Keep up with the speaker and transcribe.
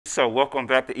So welcome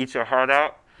back to Eat Your Heart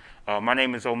Out. My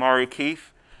name is Omari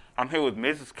Keith. I'm here with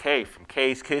Mrs. K from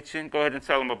K's Kitchen. Go ahead and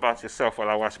tell them about yourself while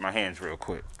I wash my hands real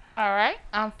quick. All right,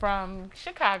 I'm from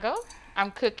Chicago.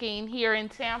 I'm cooking here in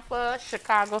Tampa,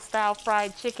 Chicago-style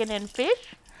fried chicken and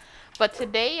fish. But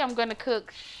today I'm going to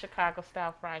cook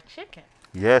Chicago-style fried chicken.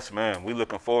 Yes, ma'am. We're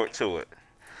looking forward to it.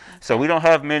 So we don't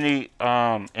have many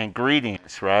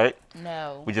ingredients, right?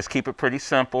 No. We just keep it pretty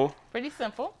simple. Pretty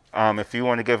simple. If you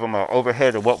want to give them an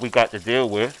overhead of what we got to deal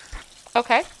with.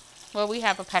 Okay. Well, we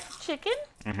have a pack of chicken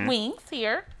wings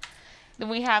here. Then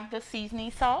we have the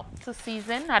seasoning salt to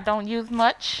season. I don't use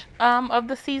much of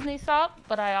the seasoning salt,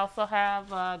 but I also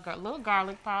have a little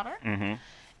garlic powder.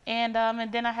 And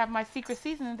then I have my secret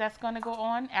seasoning that's going to go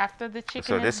on after the chicken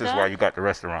So this is is done. why you got the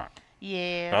restaurant.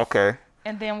 Yes. Okay.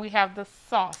 And then we have the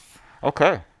sauce.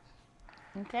 Okay.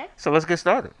 Okay. So let's get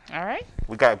started. All right.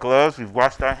 We got gloves. We've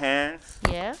washed our hands.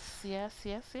 Yes, yes,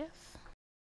 yes, yes.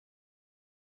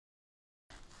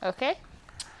 Okay.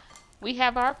 We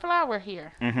have our flour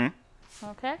here.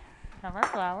 Okay. Have our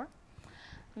flour.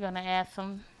 We're going to add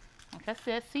some, like I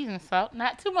said, seasoning salt.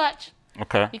 Not too much.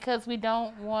 Okay. Because we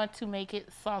don't want to make it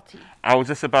salty. I was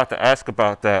just about to ask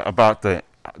about that, about the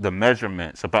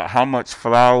measurements, about how much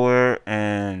flour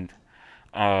and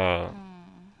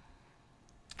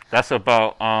that's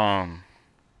about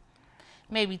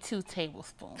Maybe 2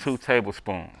 tablespoons. 2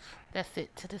 tablespoons. That's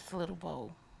it to this little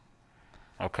bowl.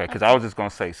 Okay, because I was just gonna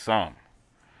say some,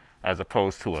 as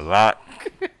opposed to a lot.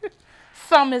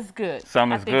 Some is good.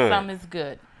 Some is I think good. some is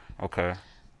good. Okay.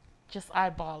 Just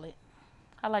eyeball it.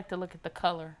 I like to look at the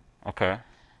color. Okay.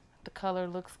 The color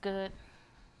looks good.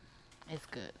 It's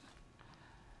good.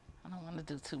 I don't want to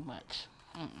do too much.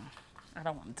 I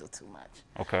don't want to do too much.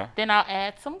 Okay. Then I'll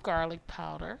add some garlic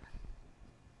powder.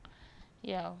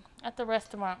 Yeah, at the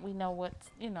restaurant we know what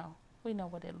we know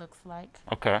what it looks like.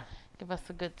 Okay. Give us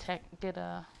a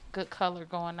good color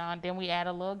going on. Then we add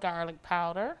a little garlic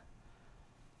powder.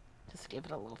 Just give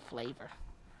it a little flavor.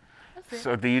 That's it.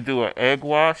 So do you do an egg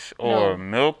wash or No.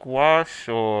 milk wash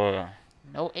or?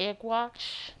 No egg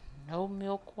wash, no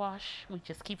milk wash. We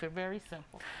just keep it very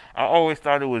simple. I always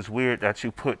thought it was weird that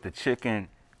you put the chicken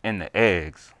in the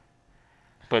eggs,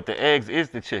 but the eggs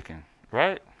is the chicken,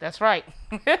 right? That's right.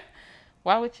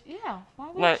 Why would you? Yeah,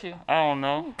 why would Like, you? I don't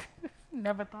know.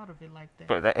 Never thought of it like that.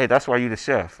 But hey, that's why you the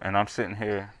chef, and I'm sitting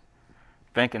here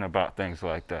thinking about things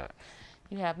like that.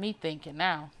 You have me thinking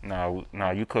now. No,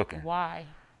 you cooking. Why?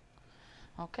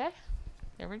 Okay.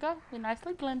 There we go. We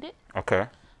nicely blend it. Okay.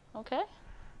 Okay.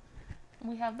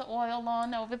 We have the oil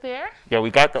on over there. Yeah, we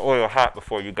got the oil hot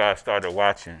before you guys started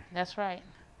watching. That's right.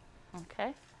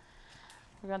 Okay.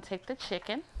 We're going to take the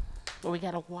chicken, but we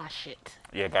got to wash it.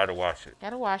 Yeah, gotta wash it.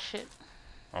 Got to wash it.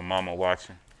 My mama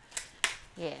watching.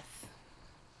 Yes.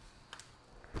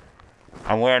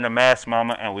 I'm wearing a mask,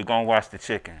 mama, and we gonna wash the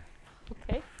chicken.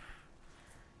 Okay.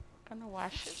 Gonna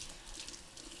wash it.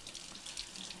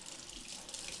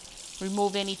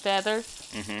 Remove any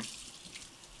feathers.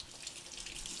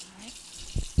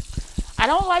 I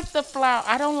don't like the flour.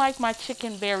 I don't like my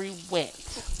chicken very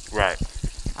wet. Right.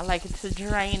 I like it to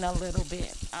drain a little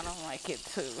bit. I don't like it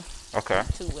too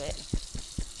wet.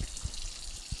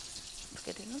 Let's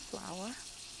get in the flour.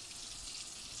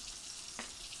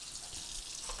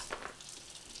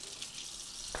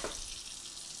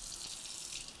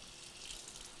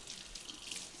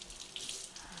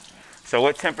 So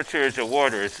what temperature is your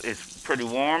water? It's pretty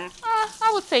warm?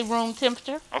 I would say room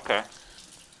temperature. Okay.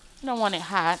 You don't want it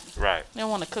hot. Right. You don't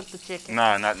want to cook the chicken.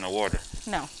 Nah, not in the water.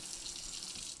 No.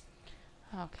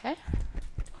 Okay.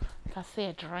 Like I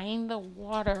said, drain the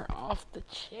water off the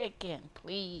chicken,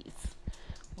 please.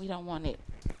 We don't want it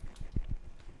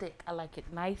thick. I like it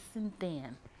nice and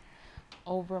thin.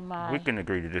 Over my... We can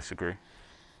agree to disagree.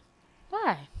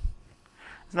 Why?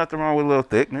 There's nothing wrong with a little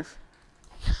thickness.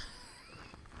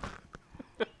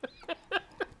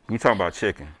 You talking about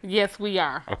chicken? Yes, we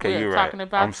are. Okay, we are you're talking right.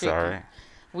 about I'm chicken. sorry.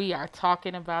 We are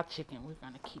talking about chicken. We're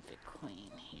going to keep it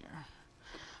clean here.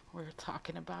 We're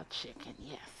talking about chicken,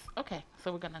 yes. Okay,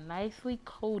 so we're going to nicely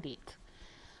coat it.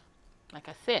 Like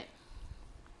I said,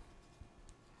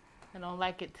 I don't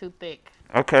like it too thick.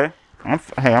 Okay.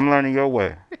 I'm learning your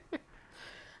way.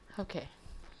 Okay.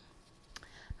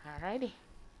 Alrighty.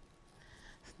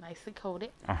 It's nicely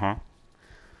coated. Uh-huh.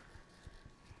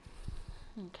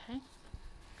 Okay.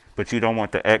 But you don't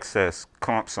want the excess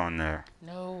clumps on there.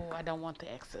 No, I don't want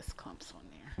the excess clumps on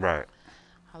there. Right.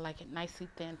 I like it nicely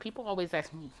thin. People always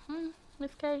ask me,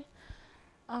 Miss K,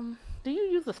 do you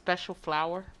use a special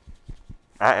flour?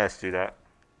 I asked you that.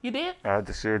 You did? I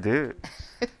sure did.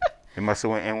 It must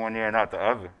have went in one ear and out the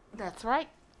other. That's right.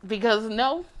 Because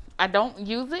no, I don't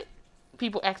use it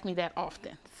people ask me that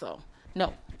often. So,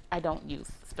 no, I don't use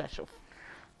special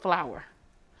flour.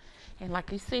 And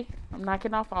like you see, I'm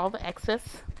knocking off all the excess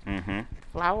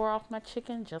flour off my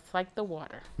chicken, just like the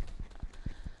water.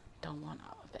 Don't want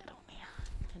all of that on there.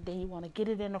 And then you want to get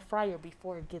it in the fryer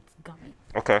before it gets gummy.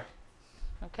 Okay.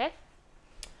 Okay?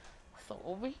 So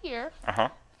over here,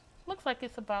 looks like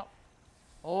it's about,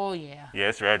 oh yeah. Yeah,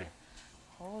 it's ready.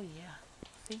 Oh yeah.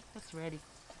 See, it's ready.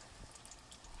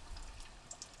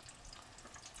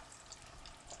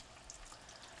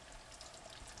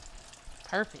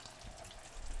 Perfect.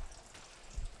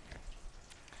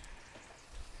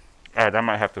 All right, I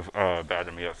might have to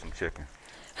batter me up some chicken.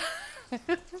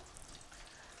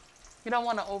 You don't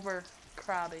want to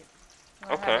overcrowd it. You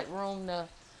want to have room to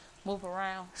move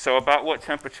around. So about what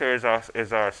temperature is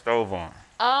our stove on?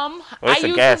 I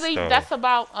usually, that's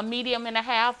about a medium and a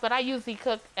half, but I usually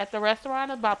cook at the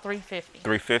restaurant about 350.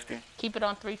 350? Keep it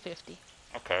on 350.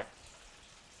 Okay.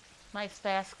 Nice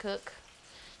fast cook.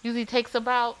 Usually takes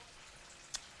about,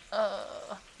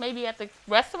 maybe at the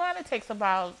restaurant it takes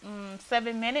about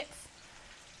 7 minutes.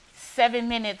 7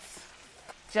 minutes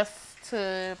just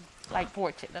to like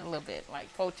poach it a little bit,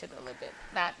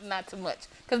 not too much,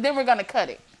 because then we're gonna cut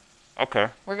it. Okay.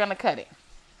 We're gonna cut it.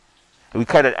 We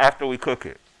cut it after we cook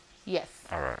it? Yes.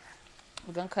 All right.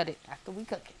 We're gonna cut it after we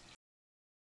cook it.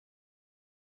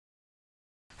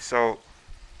 So,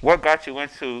 what got you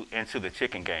into the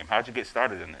chicken game? How'd you get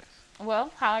started in this?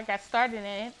 Well, how I got started in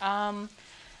it, I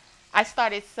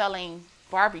started selling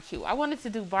barbecue. I wanted to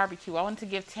do barbecue. I wanted to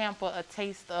give Tampa a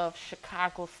taste of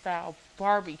Chicago-style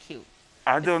barbecue.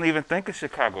 I don't even think of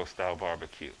Chicago-style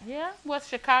barbecue. Yeah, well,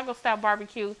 Chicago-style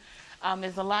barbecue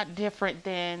is a lot different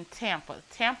than Tampa.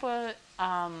 Tampa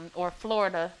or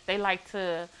Florida, they like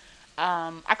to,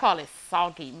 I call it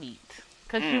soggy meat.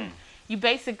 Because you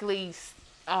basically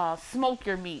smoke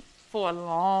your meat for a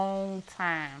long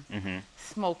time.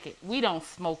 Smoke it. We don't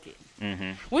smoke it.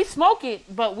 We smoke it,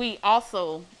 but we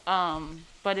also,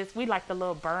 we like the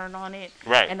little burn on it.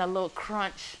 Right. And a little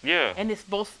crunch. Yeah. And it's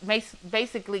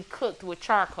basically cooked with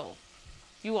charcoal.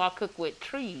 You all cook with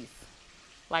trees,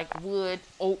 like wood,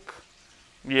 oak.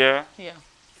 Yeah. Yeah.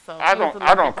 So I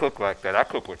don't cook like that. I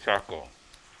cook with charcoal.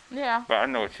 Yeah. But I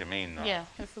know what you mean, though. Yeah,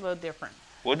 it's a little different.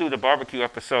 We'll do the barbecue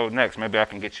episode next. Maybe I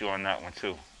can get you on that one,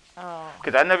 too. Oh.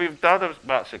 Because I never even thought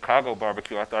about Chicago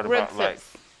barbecue. I thought Rib about, like,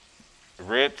 tips.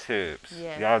 rib tips.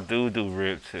 Yes. Y'all do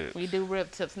rib tips. We do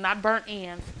rib tips. Not burnt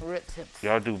ends, rib tips.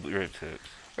 Y'all do rib tips.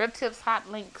 Rib tips,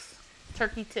 hot links,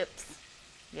 turkey tips.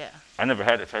 Yeah. I never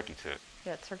had a turkey tip.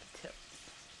 Yeah, turkey tips.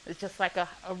 It's just like a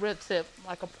rib tip,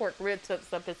 like a pork rib tip,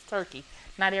 except it's turkey.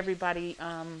 Not everybody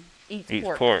eats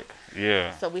pork.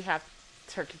 Yeah. So we have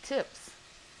turkey tips.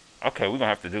 Okay, we're going to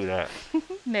have to do that.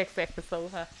 Next episode,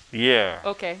 huh? Yeah.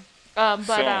 Okay.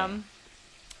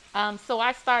 So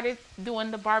I started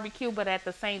doing the barbecue, but at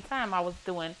the same time I was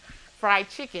doing fried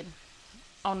chicken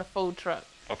on the food truck.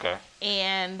 Okay.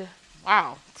 And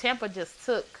wow, Tampa just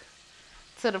took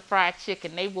to the fried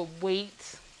chicken. They would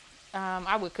wait.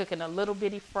 I would cook in a little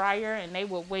bitty fryer, and they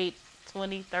would wait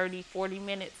 20, 30, 40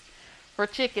 minutes for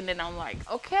chicken. And I'm like,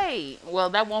 okay, well,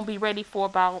 that won't be ready for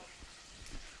about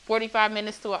 45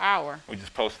 minutes to an hour. We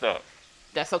just post up.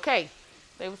 That's okay.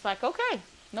 They was like, okay,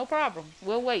 no problem.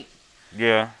 We'll wait.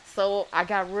 Yeah. So I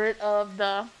got rid of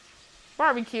the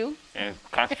barbecue. And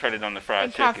concentrated on the fried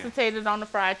and chicken. Concentrated on the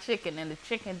fried chicken, and the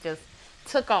chicken just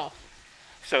took off.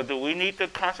 So do we need to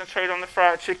concentrate on the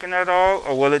fried chicken at all,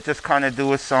 or will it just kind of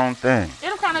do its own thing?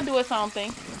 It'll kind of do its own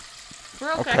thing.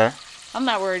 We're okay. Okay. I'm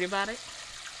not worried about it.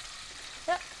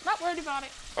 Yeah, not worried about it.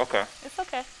 Okay. It's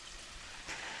okay.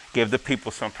 Give the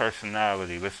people some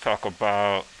personality. Let's talk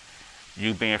about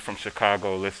you being from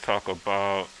Chicago. Let's talk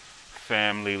about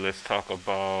family. Let's talk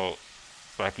about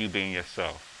like you being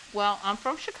yourself. Well, I'm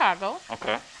from Chicago.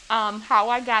 Okay. How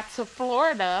I got to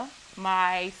Florida,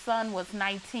 my son was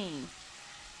 19.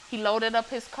 He loaded up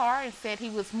his car and said he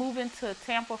was moving to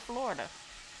Tampa, Florida.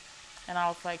 And I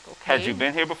was like, okay. Had you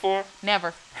been here before?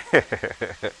 Never.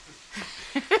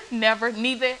 Never.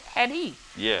 Neither had he.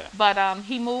 Yeah. But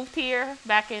he moved here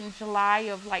back in July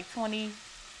of like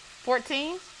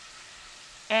 2014.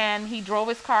 And he drove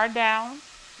his car down.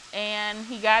 And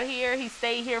he got here. He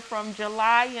stayed here from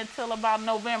July until about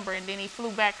November. And then he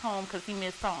flew back home because he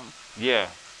missed home. Yeah.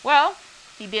 Well,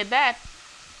 he did that.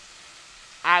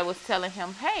 I was telling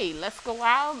him, hey, let's go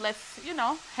out. Let's,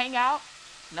 hang out.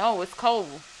 No, it's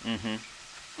cold. Mm-hmm.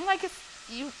 I'm like,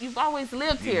 you've always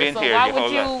lived here. Been so here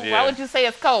why would you say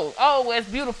it's cold? Oh, well, it's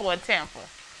beautiful in Tampa.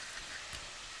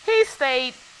 He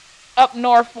stayed up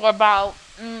north for about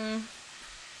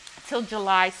till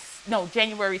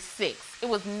January 6th. It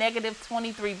was negative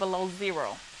 23 below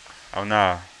zero. Oh,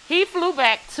 no. He flew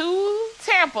back to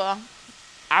Tampa.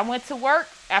 I went to work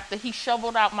after he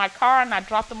shoveled out my car and I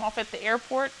dropped him off at the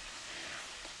airport.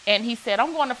 And he said,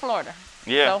 I'm going to Florida.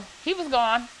 Yeah. So he was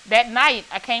gone. That night,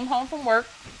 I came home from work.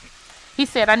 He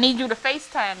said, I need you to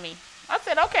FaceTime me. I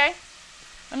said, okay.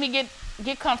 Let me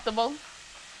get comfortable.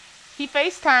 He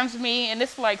FaceTimes me, and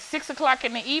it's like 6 o'clock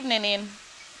in the evening, and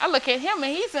I look at him,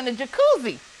 and he's in the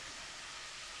jacuzzi.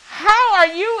 How are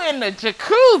you in the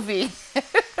jacuzzi?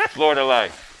 Florida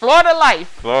life. Florida life.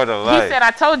 Florida life. He said,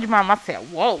 I told you, Mom. I said,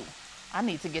 whoa, I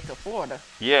need to get to Florida.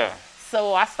 Yeah.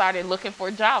 So I started looking for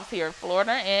jobs here in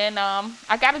Florida, and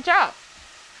I got a job.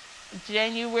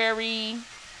 January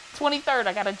 23rd,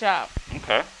 I got a job.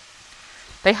 Okay.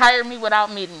 They hired me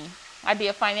without meeting me. I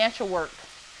did financial work.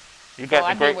 You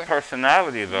got the great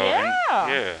personality, though. Yeah.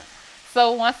 Yeah.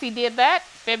 So once he did that,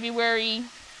 February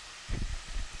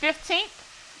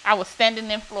 15th, I was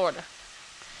standing in Florida.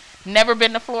 Never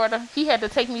been to Florida. He had to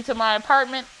take me to my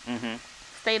apartment. Mm-hmm.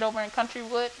 Stayed over in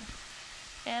Countrywood.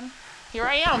 And here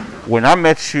I am. When I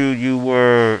met you, you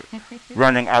were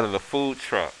running out of the food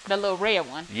truck. The little red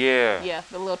one. Yeah. Yeah,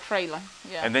 the little trailer.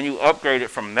 Yeah. And then you upgraded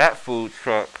from that food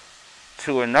truck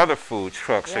to another food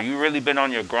truck. Yep. So you really been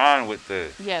on your grind with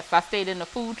this. Yes, I stayed in the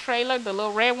food trailer, the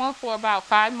little red one, for about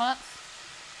 5 months.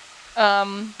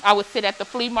 I would sit at the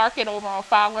flea market over on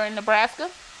Fowler in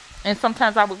Nebraska. And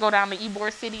sometimes I would go down to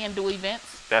Ybor City and do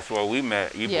events. That's where we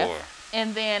met, Ybor. Yes.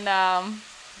 And then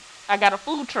I got a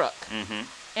food truck. Mm-hmm.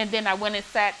 And then I went and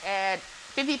sat at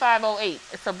 5508.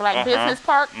 It's a black business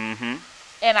park. Mm-hmm.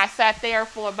 And I sat there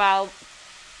for about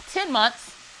 10 months.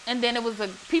 And then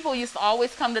people used to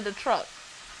always come to the truck.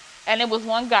 And it was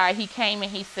one guy, he came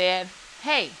and he said,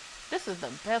 hey, this is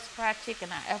the best fried chicken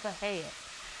I ever had.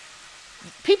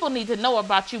 People need to know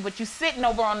about you, but you sitting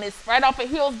over on this, right off of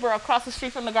Hillsborough, across the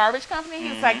street from the garbage company.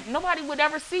 Mm-hmm. He's like, nobody would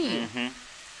ever see you. Mm-hmm.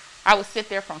 I would sit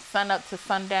there from sun up to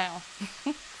sundown.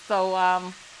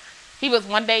 So he was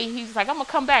one day, he was like, I'm going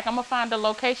to come back. I'm going to find a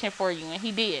location for you. And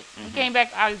he did. Mm-hmm. He came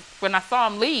back. When I saw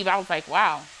him leave, I was like,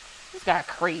 wow, this guy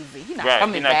crazy. He's not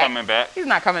coming back. He's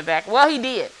not coming back. Well, he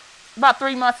did. About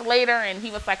 3 months later, and he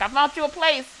was like, I found you a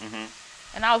place. Mm-hmm.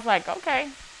 And I was like, okay,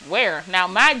 where? Now,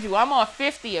 mind you, I'm on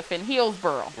 50th in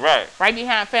Hillsborough. Right. Right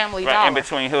behind Family Dollar. Right, in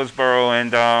between Hillsborough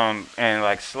and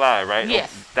like Sly, right?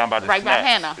 Yes. Down by the right snacks. by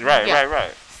Hannah. Right, yeah.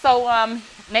 right. So,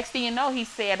 next thing you know, he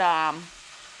said, I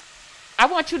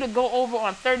want you to go over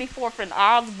on 34th and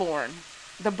Osborne.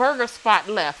 The burger spot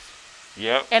left.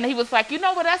 Yep. And he was like, you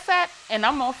know where that's at? And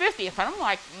I'm on 50th. And I'm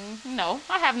like, no,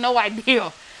 I have no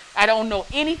idea. I don't know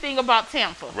anything about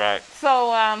Tampa. Right.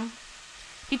 So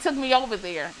he took me over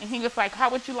there. And he was like, how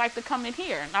would you like to come in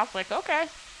here? And I was like, okay.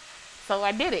 So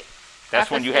I did it. That's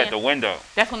when you had the window.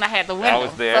 That's when I had the window. I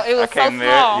was there. So it was I came so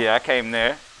there. small. Yeah, I came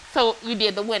there. So we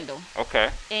did the window. Okay.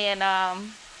 And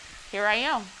here I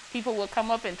am. People would come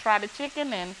up and try the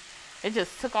chicken, and it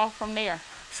just took off from there.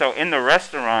 So in the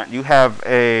restaurant, you have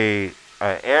a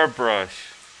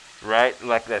airbrush, right?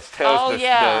 Like that tells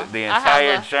the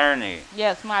entire journey.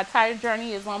 Yes, my entire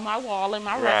journey is on my wall in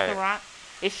my restaurant.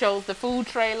 It shows the food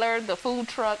trailer, the food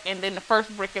truck, and then the first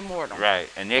brick and mortar. Right,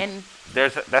 and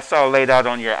that's all laid out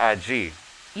on your IG.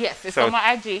 Yes, it's on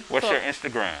my IG. What's your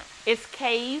Instagram? It's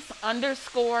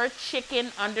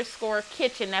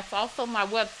K's_chicken_kitchen. That's also my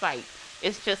website.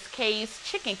 It's just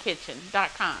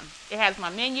k'schickenkitchen.com. It has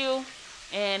my menu,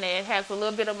 and it has a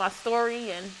little bit of my story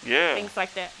and things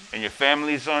like that. And your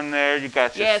family's on there. You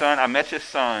got your son. I met your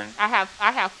son. I have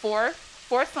four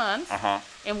sons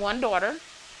and one daughter,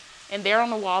 and they're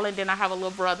on the wall. And then I have a little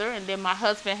brother, and then my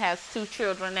husband has 2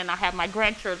 children, and I have my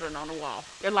grandchildren on the wall.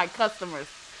 They're like customers.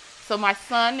 So my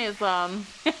son is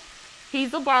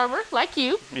he's a barber like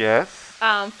you. Yes.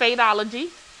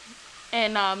 Fadeology.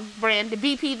 And Brandon,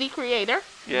 BP the creator,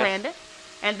 Brandon.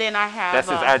 And then I have... That's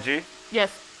his IG?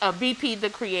 Yes, BP the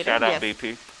creator. Shout out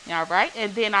BP. All right.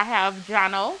 And then I have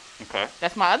Jono. Okay.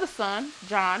 That's my other son,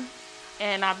 John.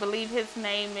 And I believe his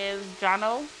name is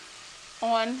Jono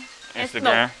on... Instagram?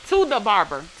 No, To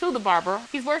the Barber.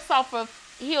 He works off of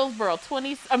Hillsborough,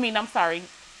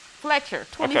 Fletcher.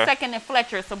 22nd and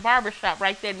Fletcher. It's a barber shop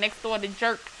right there next door to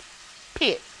Jerk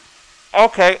Pit.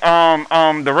 Okay.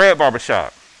 The Red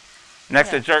Barbershop.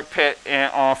 Next to Jerk Pit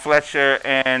on Fletcher,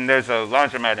 and there's a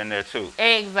laundromat in there too.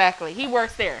 Exactly. He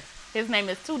works there. His name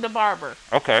is To the Barber.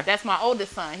 Okay. That's my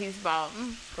oldest son. He's about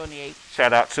 28.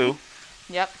 Shout out to.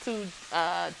 Yep, To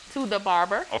the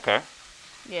Barber. Okay.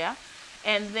 Yeah.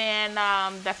 And then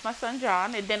that's my son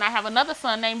John. And then I have another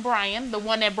son named Brian, the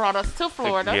one that brought us to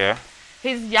Florida. Yeah.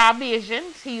 His Yah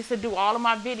Visions. He used to do all of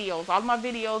my videos. All of my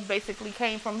videos basically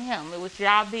came from him. It was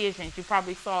Yah Visions. You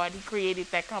probably saw it. He created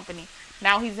that company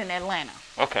Now he's in Atlanta.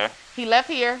 Okay. He left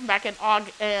here back in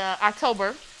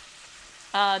October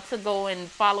to go and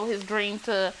follow his dream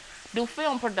to do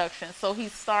film production. So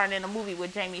he's starring in a movie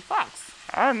with Jamie Foxx.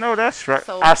 I know that's right.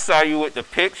 So- I saw you with the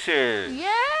pictures.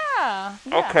 Yeah.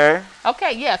 Okay.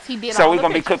 Okay, yes, he did So all we're the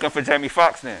going to be pictures. cooking for Jamie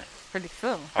Foxx then? Pretty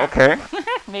soon. Okay.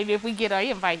 Maybe if we get her,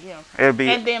 invite him. It'll be...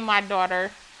 And then my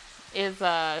daughter is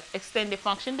extended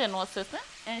function dental assistant,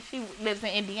 and she lives in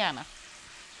Indiana.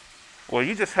 Well,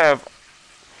 you just have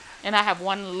And I have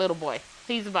one little boy.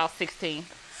 He's about 16.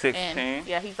 16? And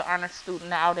yeah, he's an honor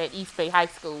student out at East Bay High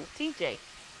School. TJ.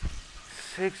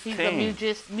 16. He's a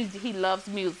musician. He loves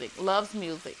music. Loves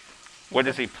music. What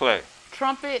does he play?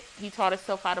 Trumpet. He taught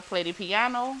himself how to play the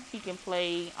piano. He can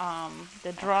play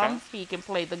the drums. He can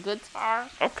play the guitar.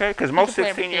 Okay, because most can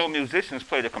play 16-year-old everything. musicians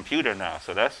play the computer now,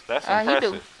 so that's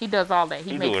impressive. He does all that.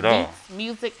 He He makes do it all. beats,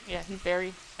 music. Yeah, he's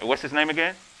very. And what's his name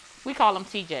again? We call him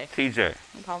TJ. TJ.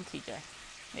 We call him TJ.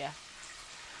 Yeah.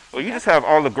 Well, you just have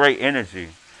all the great energy,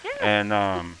 Yeah. and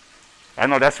I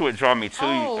know that's what drew me to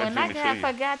Oh, you. and I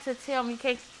forgot to tell me.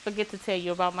 Can't forget to tell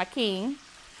you about my king,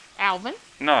 Alvin.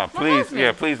 No, My please, husband,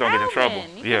 yeah, please don't get in trouble.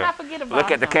 Alvin. You Yeah, cannot forget about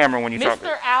look at the him. camera when you talk.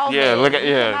 Mr. Alvin. Yeah, look at You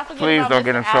yeah. cannot forget Please about don't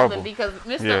get in Mr. trouble. Alvin, because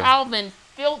Mr. Yeah. Alvin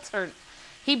filtered.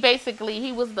 He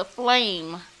was the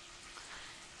flame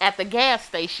at the gas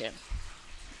station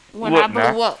when Look I blew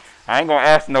now. up. I ain't gonna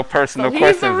ask no personal So he's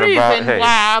questions the reason about. Hey,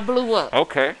 why I blew up.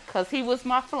 okay. Because he was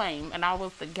my flame and I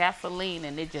was the gasoline,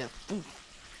 and it just.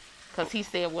 Because he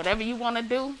said, whatever you want to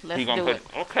do, let's He gonna do put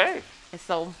it. okay. And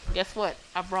so, guess what?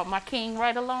 I brought my king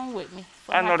right along with me.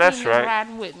 So I my know that's king is right.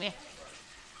 riding with me.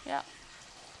 Yeah.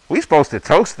 We supposed to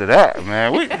toast to that,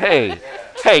 man.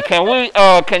 Hey, can we?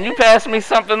 Can you pass me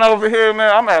something over here, man?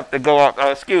 I'm gonna have to go out.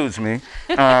 Excuse me.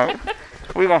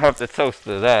 We're gonna have to toast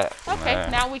to that. Okay,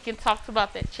 man. now we can talk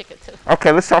about that chicken too.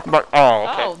 Okay, let's talk about. Oh,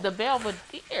 okay. Oh, the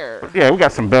Belvedere. Yeah, we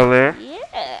got some Bel Air.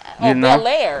 Yeah. You Oh, know? Bel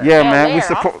Air. Yeah, Bel man. Air. We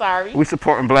support. I'm sorry. We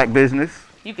supporting black business.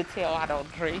 You can tell I don't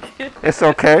drink. It's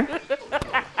okay.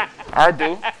 I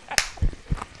do.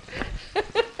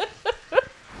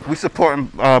 We supporting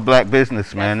black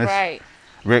business, man. That's It's right.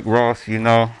 Rick Ross, you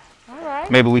know. All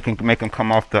right. Maybe we can make him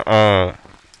come off the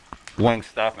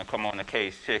Wingstop and come on the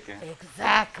Cajun Chicken.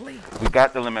 Exactly. We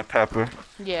got the lemon pepper,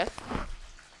 Yes.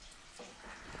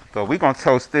 but we gonna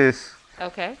toast this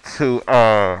Okay. to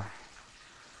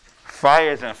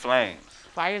fires and flames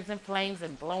Fires and flames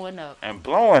and blowing up. and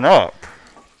blowing up.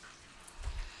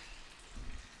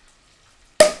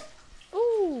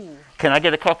 Ooh. Can I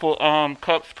get a couple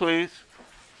cups, please?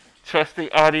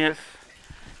 Trusty audience.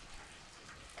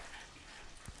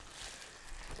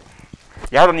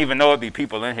 Y'all don't even know it'd be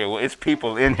people in here. Well, it's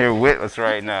people in here with us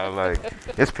right now. Like,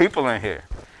 it's people in here.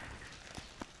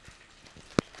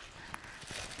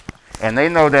 And they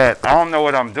know that I don't know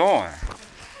what I'm doing.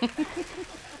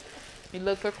 You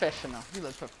look professional. You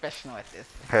look professional at this.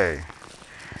 Hey,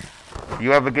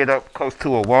 you ever get up close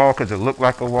to a wall because it look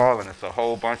like a wall and it's a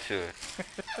whole bunch of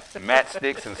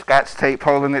matchsticks and scotch tape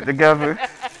holding it together?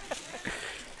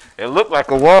 It looked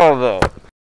like a wall though.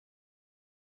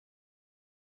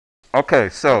 Okay,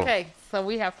 so Okay, so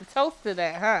we have to toast to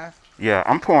that, huh? yeah,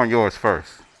 I'm pouring yours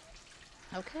first.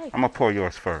 Okay. I'm gonna pour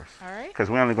yours first All right. because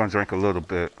we're only gonna drink a little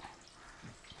bit.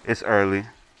 It's early,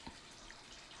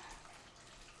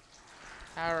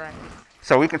 All right.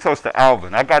 so we can toast to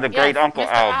Alvin. I got a great uncle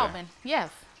Mr. Alvin. Yes.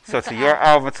 So Mr. to your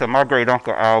Alvin, to my great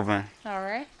uncle Alvin. All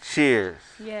right. Cheers.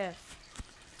 Yes.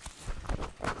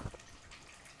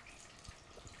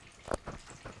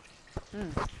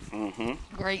 Mm-hmm.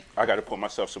 Great. I got to pour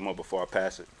myself some more before I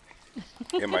pass it.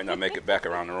 It might not make it back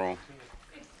around the room.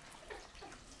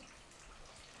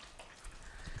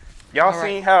 Y'all All right.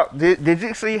 seen how? Did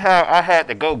you see how I had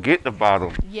to go get the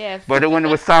bottle? Yes. But when it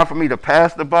was time for me to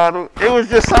pass the bottle, it was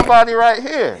just somebody right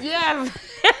here. Yes.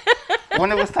 When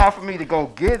it was time for me to go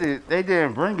get it, they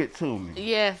didn't bring it to me.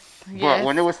 Yes. But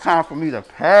when it was time for me to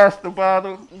pass the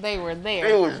bottle, They were there.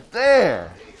 it was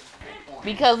there.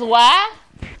 Because why?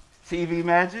 TV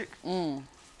magic. Mm.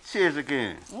 Cheers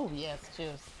again. Oh, yes.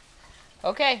 Cheers.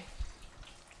 Okay.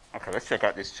 Okay, let's check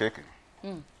out this chicken.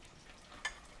 Mm.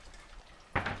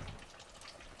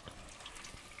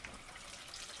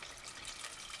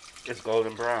 It's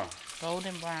golden brown.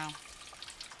 Golden brown.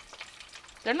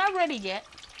 They're not ready yet.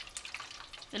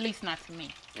 At least not to me.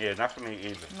 Yeah, not for me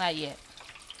either. Not yet.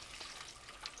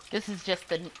 This is just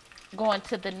the going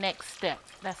to the next step.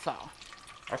 That's all.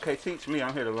 Okay, teach me.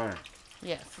 I'm here to learn.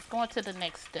 Yes, it's going to the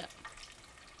next step.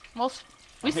 We I'm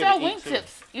here sell to eat, too.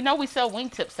 wingtips. You know we sell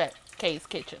wingtips at Kay's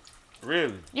Kitchen.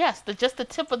 Really? Yes, just the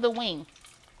tip of the wing.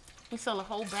 We sell a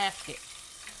whole basket.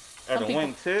 Are Some the people-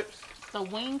 wing tips? The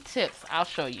wing tips, I'll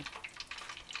show you.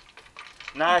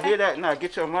 Nah, I Okay. hear that. Nah,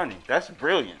 get your money. That's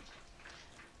brilliant.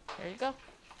 There you go.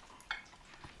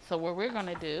 So what we're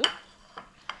gonna do,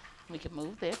 we can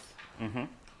move this. Mm-hmm.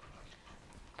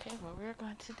 Okay, what we're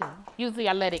going to do. Usually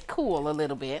I let it cool a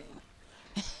little bit,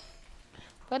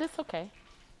 but it's okay.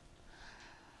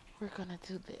 We're gonna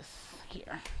do this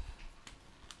here.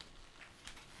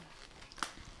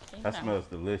 Okay, That now- smells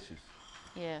delicious.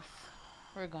 Yes,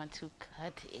 we're going to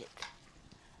cut it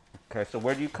Okay, so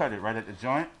where do you cut it? Right at the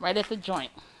joint? right at the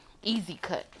joint. Easy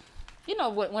cut. You know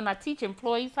what? When I teach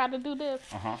employees how to do this,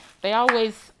 Uh-huh. they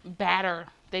always batter.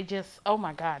 They just, oh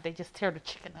my God, they just tear the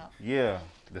chicken up. Yeah.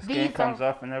 The skin These comes are-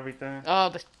 off and everything.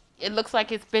 Oh, it looks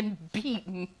like it's been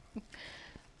beaten.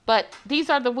 But these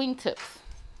are the wingtips.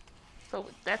 So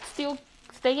that's still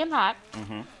staying hot.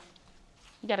 Mm-hmm.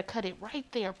 You gotta cut it right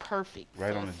there, perfect.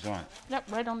 Right on the sis. joint.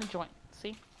 Yep, right on the joint.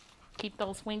 See? Keep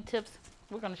those wingtips.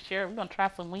 We're gonna share. We're gonna try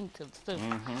some wingtips too.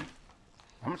 Mm-hmm.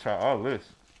 I'm gonna try all this.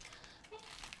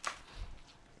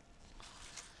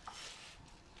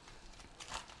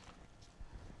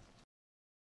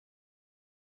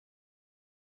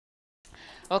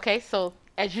 Okay, so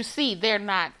as you see, they're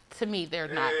not. To me, they're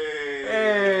not.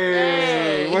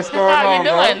 Hey, what's How going on,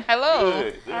 you bro? doing? Hello.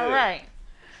 Good, All good. right.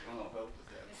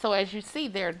 So as you see,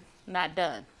 they're not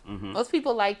done. Mm-hmm. Most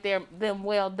people like them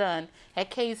well done.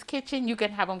 At Kay's Kitchen, you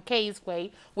can have them Kay's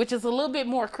way, which is a little bit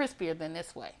more crispier than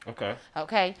this way. Okay.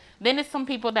 Okay. Then there's some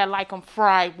people that like them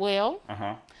fried well,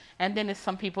 Uh-huh. and then there's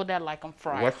some people that like them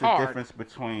fried What's hard. the difference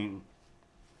between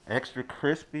extra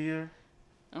crispier,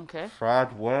 Okay.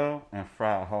 fried well, and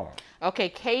fried hard? Okay.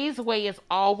 Kay's way is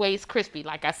always crispy.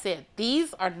 Like I said,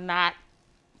 these are not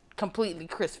completely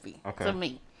crispy Okay. to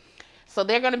me. So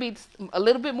they're going to be a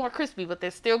little bit more crispy, but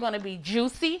they're still going to be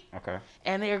juicy Okay.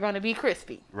 and they're going to be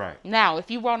crispy. Right. Now, if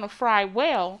you want to fry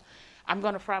well, I'm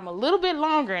going to fry them a little bit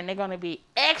longer and they're going to be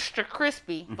extra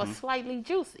crispy, but slightly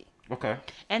juicy. Okay.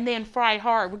 And then fried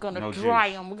hard, we're going to No dry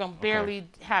juice. them. We're going to Okay. barely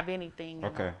have anything. in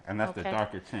Okay. them. And that's the Okay.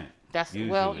 darker tint. That's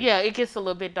well, usually. yeah, it gets a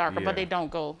little bit darker, Yeah. but they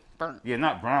don't go burnt. Yeah,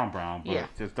 not brown, but Yeah.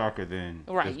 just darker than.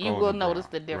 Right, just you will golden notice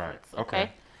brown. the difference. Right.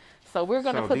 Okay. So we're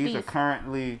going to So put these these, are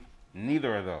currently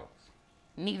neither of those.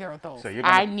 neither of those. So you're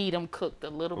gonna- I need them cooked a A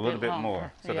little little bit longer.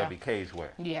 more. So yeah. that'll be Kay's way.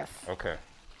 Yes, Okay.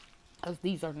 because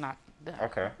these are not done.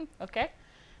 Okay. Okay.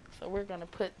 So we're going to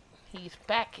put these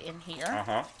back in here.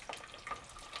 Uh-huh.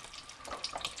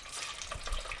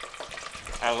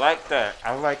 I like that.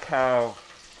 I like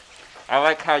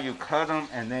how you cut them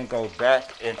and then go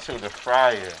back into the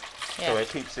fryer. So Yeah. it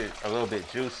keeps it a little bit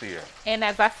juicier. And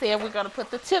as I said, we're going to put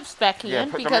the tips back Yeah,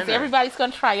 in put them because in there. everybody's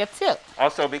going to try a tip.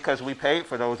 Also because we paid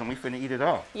for those and we finna eat it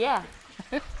all. Yeah.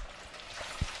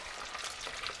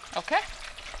 Okay.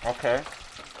 Okay.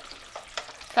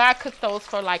 So I cooked those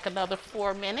for like another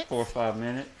 4 minutes. 4 or 5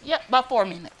 minutes. Yep, about 4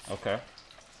 minutes. Okay.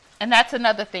 And that's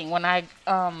another thing. When a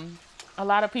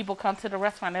lot of people come to the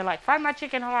restaurant, they're like, fry my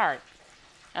chicken hard.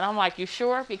 And I'm like, you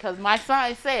sure? Because my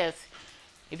sign says,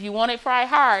 if you want it fried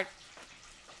hard,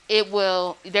 there's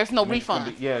no It's gonna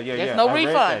refund. be- yeah. There's no I read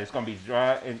refund. that. It's gonna be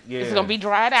dry and yeah. It's going to be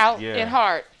dried out Yeah. and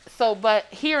hard. So, but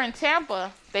here in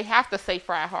Tampa, they have to say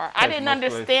fried hard. I didn't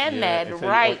understand that until you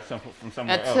right order from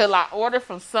somewhere until else. I ordered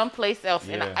from someplace else.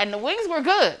 Yeah. And the wings were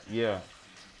good. Yeah.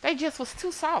 They just was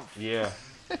too soft. Yeah.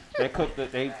 They cook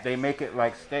they make it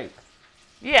like steak.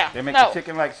 Yeah. They make no. the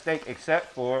chicken like steak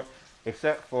except for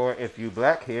if you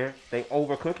black here, they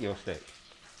overcook your steak.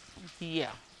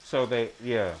 Yeah. So they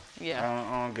Yeah.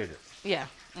 I don't get it. Yeah.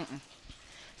 Mm-mm.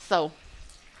 So,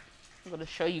 I'm going to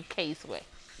show you Kay's way.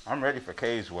 I'm ready for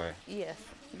Kay's way. Yes.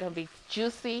 It's going to be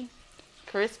juicy,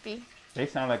 crispy. They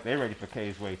sound like they're ready for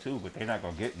Kay's way too, but they're not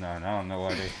gonna get none. I don't know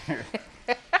why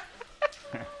they.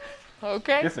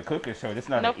 Okay. This is a cooking show. This is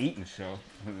not Nope. an eating show.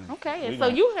 Okay. We And so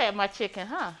gonna- you had my chicken,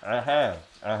 huh? I have.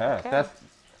 Okay.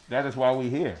 That is why we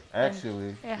here.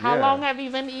 Actually. And how Yeah. long have you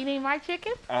been eating my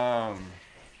chicken?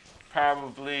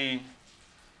 Probably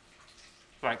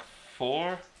like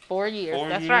 4 4 years. 4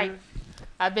 That's years. right.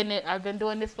 I've been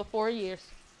doing this for 4 years.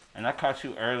 And I caught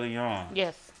you early on.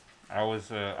 Yes. I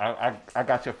was I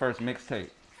got your first mixtape,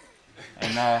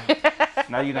 and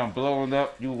now you done blowing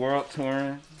up. You world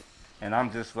touring, and I'm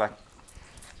just like,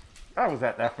 I was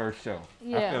at that first show. I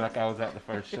Yeah. feel like I was at the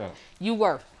first show. You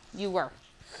were.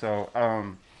 So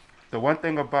the one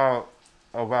thing about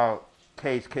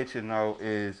Kay's Kitchen though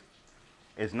is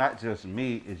it's not just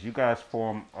me. Is you guys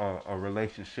form a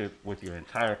relationship with your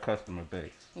entire customer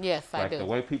base. Yes, I Like do. the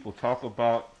way people talk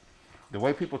about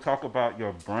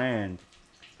your brand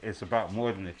is about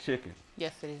more than the chicken.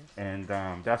 Yes, it is. And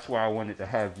that's why I wanted to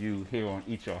have you here on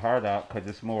Eat Your Heart Out, because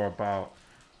it's more about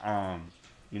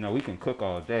You know, we can cook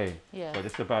all day, Yeah. but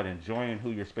it's about enjoying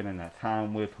who you're spending that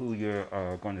time with, who you're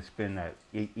going to spend that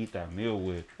eat that meal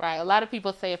with. Right. A lot of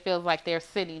people say it feels like they're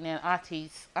sitting in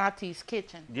auntie's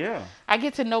kitchen. Yeah, I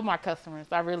get to know my customers.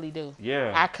 I really do.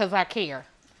 yeah. Cause I care.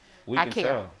 We I can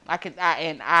care.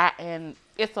 tell. And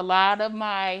it's a lot of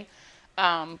my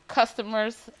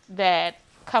customers that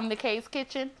come to Kay's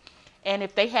Kitchen, and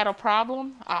if they had a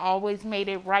problem, I always made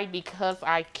it right because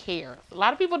I care. A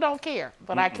lot of people don't care,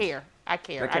 but I care. I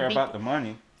care. They care about the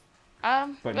money,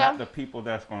 but well, not the people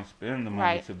that's going to spend the money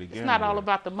right. to begin It's not with. all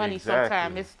about the money. Exactly.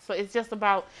 Sometimes it's just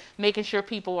about making sure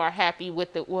people are happy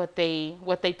with what they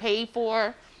paid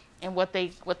for, and what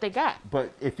they got.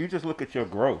 But if you just look at your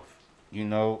growth, you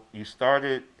know, you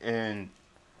started in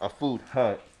a food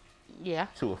hut Yeah.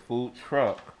 to a food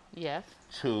truck Yes.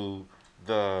 to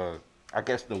the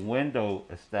window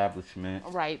establishment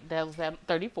Right. That was at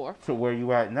 34. to where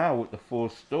you at now with the full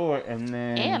store, and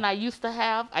then And we used to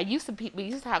have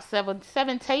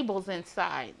seven tables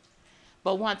inside,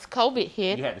 but once COVID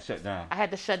hit, you had to shut down. I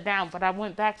had to shut down. But I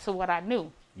went back to what I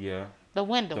knew, Yeah, the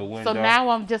window. The So window. now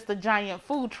I'm just a giant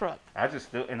food truck. I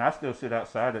still sit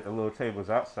outside at the little tables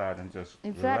outside and just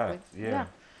Exactly. relax. Yeah.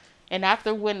 And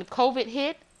after when COVID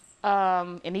hit,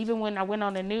 and even when I went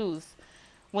on the news,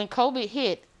 when COVID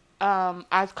hit,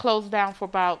 I closed down for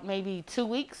about maybe 2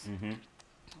 weeks. Mhm.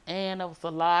 And there was a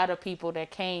lot of people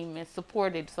that came and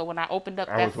supported. So when I opened up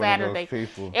I that was one of those Saturday,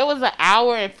 people. it was an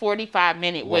hour and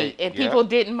 45-minute wait. And yeah. people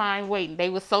didn't mind waiting. They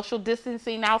were social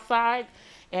distancing outside,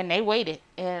 and they waited.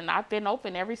 And I've been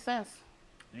open ever since.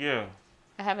 Yeah.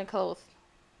 I haven't closed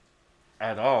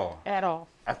At all. at all.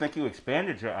 I think you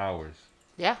expanded your hours,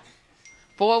 Yeah.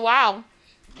 For a while.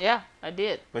 Yeah, I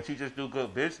did. but you just do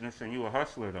good business and you a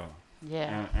hustler though.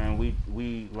 Yeah. And we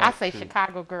I like say to-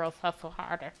 Chicago girls hustle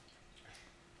harder.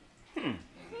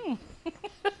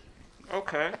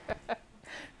 Okay.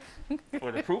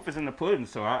 Well, the proof is in the pudding.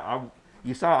 So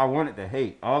you saw I wanted to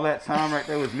hate. All that time right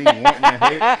there was me wanting to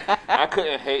hate. I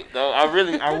couldn't hate though.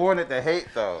 I wanted to hate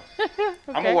though.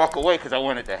 I'm gonna walk away because I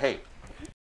wanted to hate.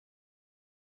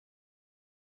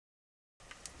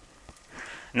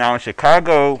 Now in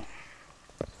Chicago,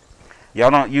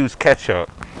 y'all don't use ketchup.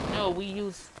 No, we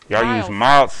use Y'all use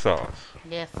mild sauce,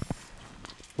 Yes.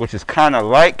 which is kind of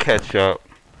like ketchup,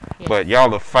 Yes. but y'all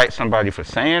will fight somebody for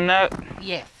saying that.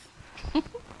 Yes.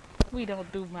 We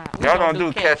don't do mild. Y'all don't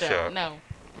do ketchup. No.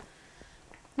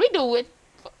 We do it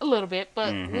a little bit,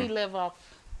 but Mhm. we live off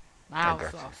mild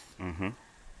gotcha. sauce. Mm-hmm.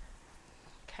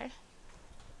 Okay.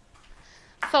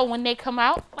 So when they come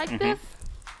out like Mhm. this,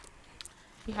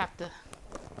 you have to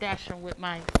dash them with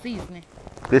my seasoning.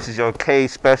 This is your K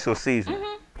special season.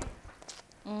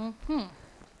 Mm-hmm.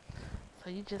 So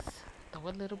you just throw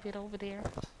a little bit over there.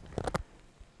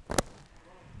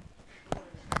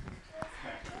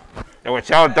 And what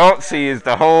y'all don't see is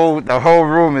the whole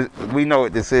room is. We know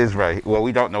what this is, right? Well,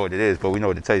 we don't know what it is, but we know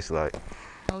what it tastes like.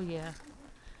 Oh, yeah.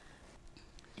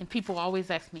 And people always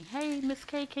ask me, hey, Miss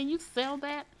K, can you sell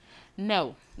that?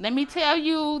 No. Let me tell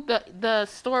you the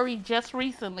story just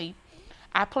recently.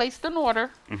 I placed an order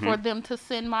for them to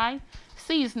send my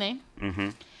seasoning, Mm-hmm.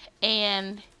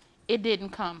 and it didn't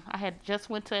come. I had just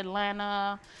went to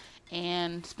Atlanta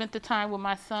and spent the time with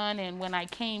my son, and when I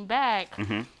came back,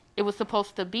 Mm-hmm. it was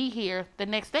supposed to be here the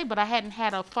next day, but I hadn't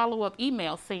had a follow-up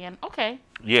email saying, okay,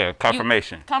 Yeah,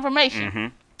 confirmation. confirmation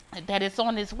Mm-hmm. that it's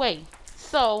on its way.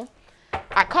 So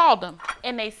I called them,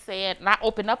 and they said, and I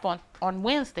open up on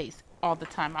Wednesdays all the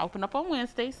time. I open up on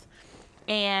Wednesdays,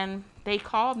 and they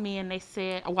called me and they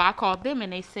said, well, I called them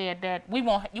and they said that you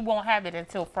won't have it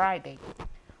until Friday.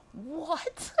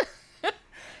 What?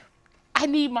 I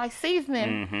need my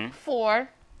seasoning for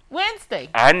Wednesday.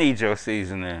 I need your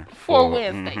seasoning For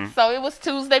Wednesday. mhm. So it was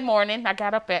Tuesday morning.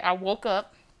 I woke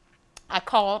up. I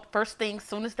called first thing,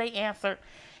 soon as they answered,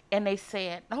 and they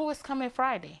said, "No, it's coming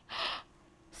Friday."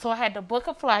 So I had to book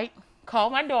a flight, call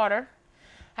my daughter.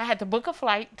 I had to book a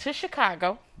flight to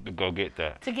Chicago To go get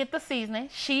that. to get the seasoning.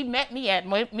 She met me at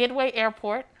Midway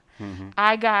Airport.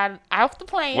 I got off the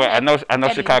plane. Well, I know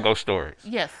at- Chicago stories.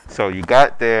 Yes. So you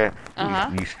got there,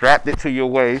 Uh-huh. you strapped it to your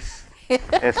waist,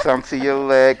 and some to your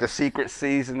leg, the secret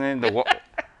seasoning.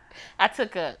 I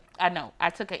took an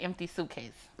empty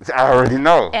suitcase. I already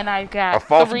know. And I got A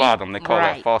false three- bottom. They call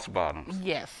that right. false bottoms.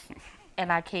 Yes.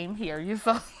 And I came here. You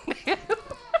saw.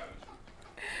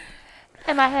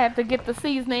 And I had to get the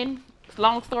seasoning.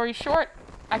 Long story short,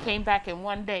 I came back in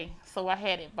one day. So I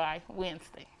had it by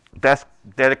Wednesday. That's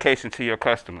dedication to your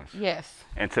customers Yes.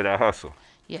 and to that hustle.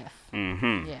 Yes.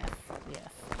 Mm-hmm. Yes. Yes.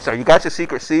 So you got your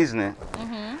secret seasoning.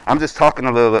 I'm just talking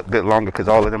a little bit longer because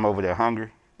all of them over there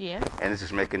hungry, Yes. and it's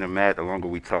just making them mad the longer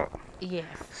we talk. Yes.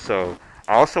 So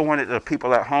I also wanted the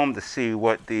people at home to see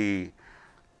what the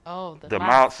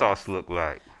mild sauce looked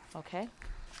like. Okay.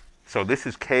 So this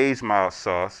is Kay's mild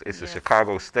sauce. It's a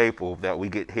Chicago staple that we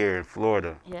get here in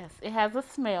Florida. Yes, it has a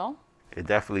smell. It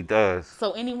definitely does.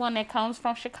 So anyone that comes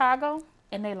from Chicago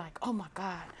and they like, oh my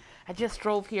God, I just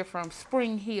drove here from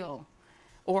Spring Hill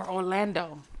or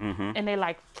Orlando. And they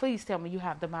like, please tell me you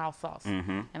have the mild sauce.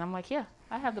 And I'm like, yeah,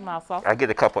 I have the mild sauce. I get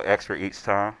a couple extra each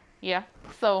time. Yeah.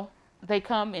 So they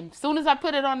come, and as soon as I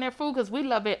put it on their food, because we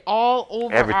love it all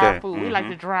over Everything. our food. We like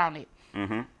to drown it.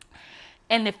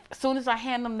 And as soon as I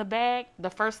hand them the bag, the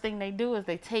first thing they do is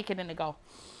they take it and they go,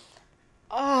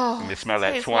 oh, You smell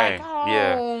that tastes twang. like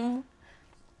Yeah. home.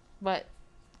 But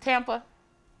Tampa,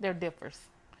 they're dippers.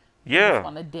 Yeah.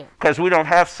 On a dip. Because we don't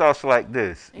have sauce like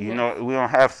this. You Yeah. know, we don't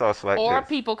have sauce like Or this.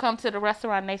 people come to the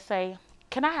restaurant and they say,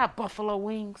 can I have buffalo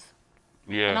wings?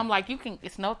 Yeah. And I'm like, you can.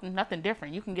 It's nothing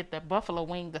different. You can get the buffalo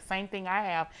wing, the same thing I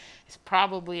have. It's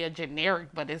probably a generic,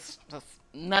 but it's just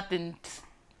nothing.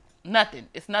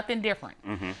 It's nothing different.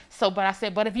 So, but I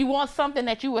said, but if you want something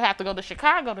that you would have to go to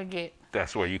Chicago to get,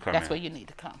 That's where you come that's in. where you need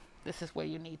to come. This is where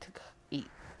you need to eat.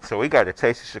 So we got a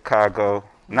taste of Chicago.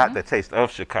 Not the taste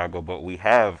of Chicago, but we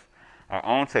have our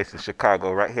own taste of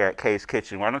Chicago right here at Kay's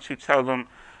Kitchen. Why don't you tell them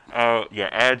your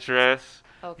address,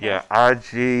 Okay. your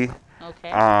IG.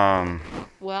 Okay. Um,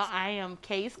 Well, I am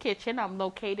Kay's Kitchen. I'm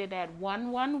located at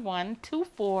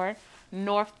 11124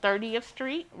 North 30th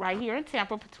Street, right here in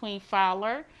Tampa, between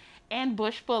Fowler and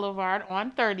Bush Boulevard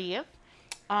on 30th.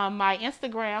 My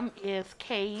Instagram is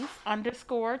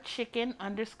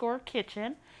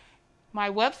Kay's_chicken_kitchen. My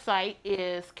website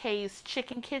is Kay's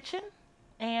Chicken Kitchen,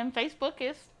 and Facebook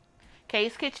is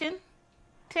Kay's Kitchen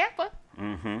Tampa.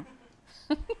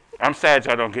 I'm sad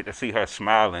y'all don't get to see her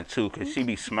smiling too, cause she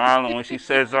be smiling when she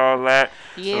says all that.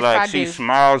 Yes, like I she do.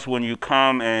 smiles when you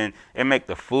come, and it make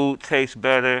the food taste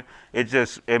better.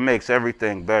 It makes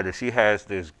everything better. She has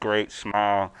this great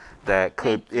smile that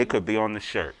could be on the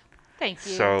shirt. Thank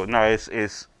you. So no, it's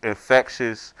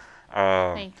infectious.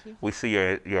 Thank you. We see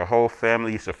your whole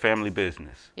family. It's a family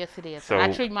business. Yes, it is. So-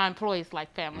 And I treat my employees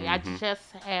like family. I just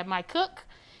had my cook.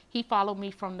 He followed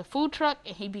me from the food truck,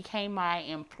 and he became my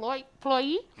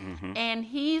employee. And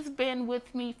he's been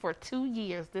with me for 2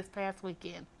 years this past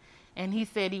weekend. And he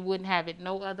said he wouldn't have it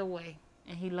no other way.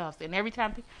 And he loves it. And every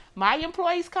time my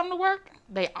employees come to work,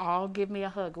 they all give me a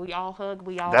hug. We all hug.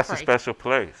 We all That's pray. a special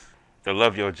place to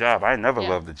love your job. I never Yeah.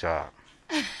 loved the job.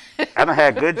 I done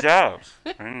had good jobs.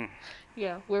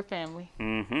 Yeah, we're family.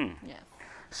 Mm-hmm. Yes.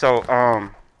 So I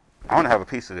want to have a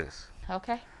piece of this.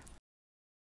 Okay.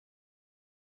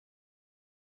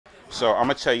 So I'm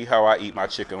gonna tell you how I eat my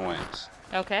chicken wings.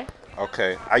 Okay.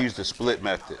 Okay, I use the split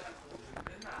method.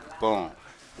 Boom,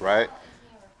 right?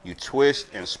 You twist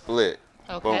and split.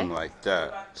 Okay. Boom, like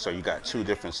that. So you got 2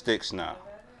 different sticks now.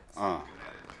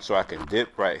 So I can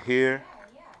dip right here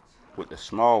with the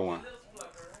small one.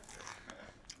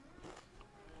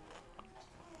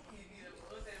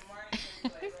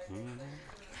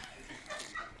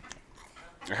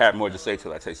 I had more to say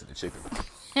till I tasted the chicken.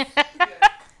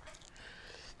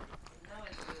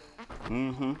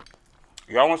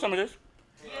 Y'all want some of this?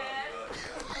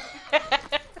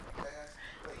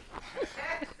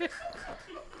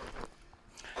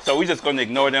 So we just gonna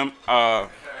ignore them.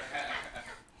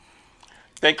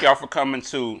 Thank y'all for coming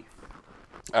to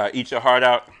Eat Your Heart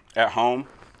Out at home.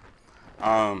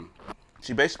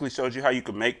 She basically showed you how you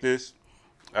could make this.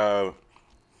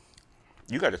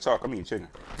 You got to talk. I'm eating chicken.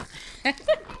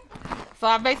 So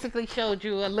I basically showed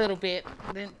you a little bit.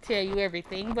 Didn't tell you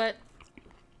everything, but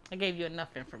I gave you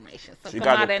enough information. So She come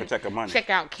gotta out and protect her money. check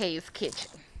out Kay's Kitchen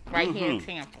right here in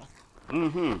Tampa.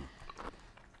 Mm-hmm.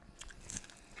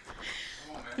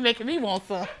 You're making me want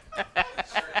some.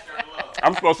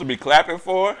 I'm supposed to be clapping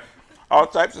for her? All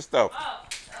types of stuff.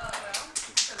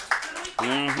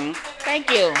 Mm-hmm. Thank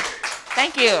you.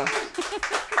 Thank you.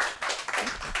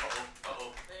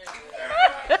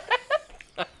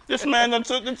 This man done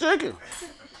took the chicken.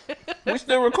 We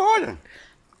still recording.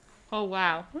 Oh,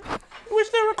 wow. We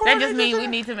still recording. That just means we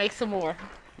need to make some more.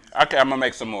 Okay, I'm gonna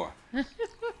make some more.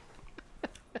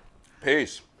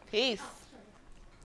 Peace. Peace.